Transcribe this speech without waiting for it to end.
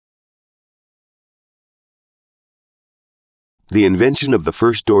The invention of the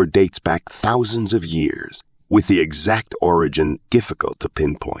first door dates back thousands of years, with the exact origin difficult to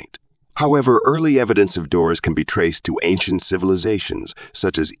pinpoint. However, early evidence of doors can be traced to ancient civilizations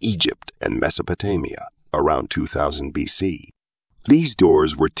such as Egypt and Mesopotamia, around 2000 BC. These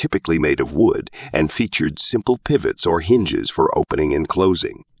doors were typically made of wood and featured simple pivots or hinges for opening and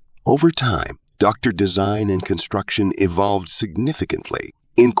closing. Over time, door design and construction evolved significantly,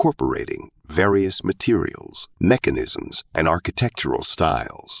 incorporating various materials, mechanisms, and architectural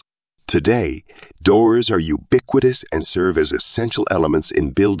styles. Today, doors are ubiquitous and serve as essential elements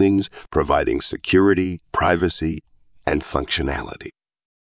in buildings, providing security, privacy, and functionality.